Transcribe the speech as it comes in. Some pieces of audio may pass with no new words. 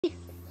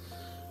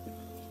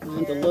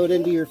Time to load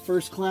into your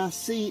first class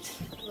seat.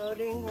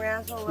 Loading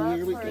Razzle up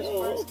Here we for his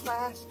go. first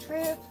class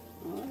trip.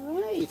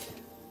 All right.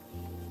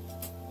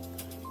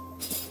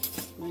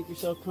 Make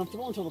yourself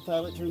comfortable until the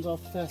pilot turns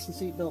off the fasten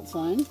seatbelt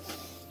sign.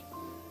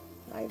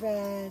 Hi,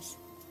 Raz.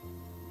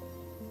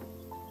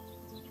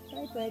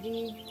 Hi,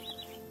 buddy.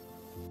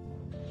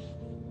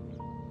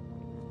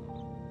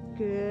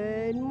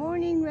 Good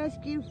morning,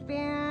 rescue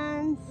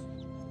fans.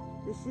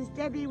 This is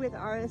Debbie with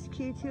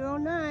RSQ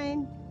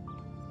 209.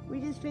 We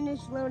just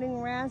finished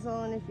loading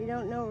Razzle, and if you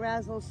don't know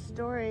Razzle's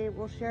story,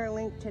 we'll share a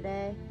link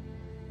today.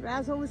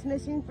 Razzle was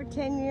missing for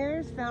 10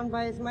 years, found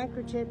by his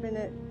microchip in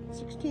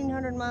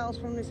 1,600 miles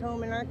from his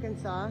home in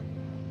Arkansas.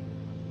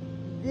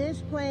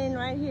 This plane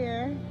right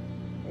here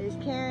is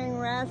carrying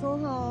Razzle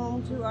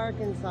home to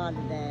Arkansas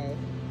today.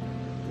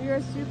 We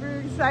are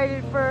super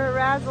excited for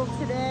Razzle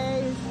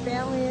today. His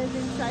family is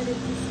excited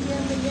to see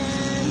him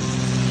again.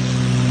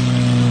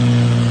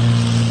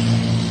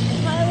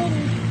 The pilot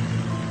is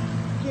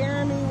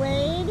Jeremy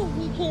Wade.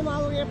 He came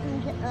all the way up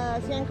from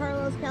San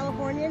Carlos,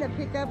 California to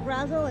pick up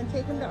Razzle and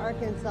take him to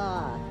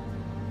Arkansas.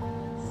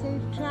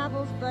 Safe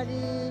travels,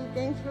 buddy.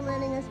 Thanks for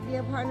letting us be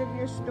a part of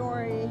your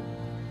story.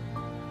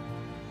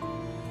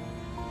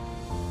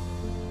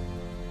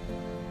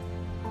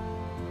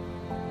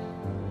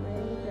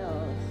 There he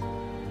goes.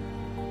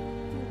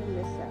 I'm gonna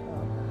miss that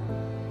little guy.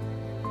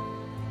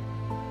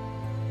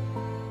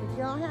 But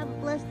y'all have a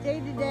blessed day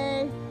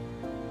today.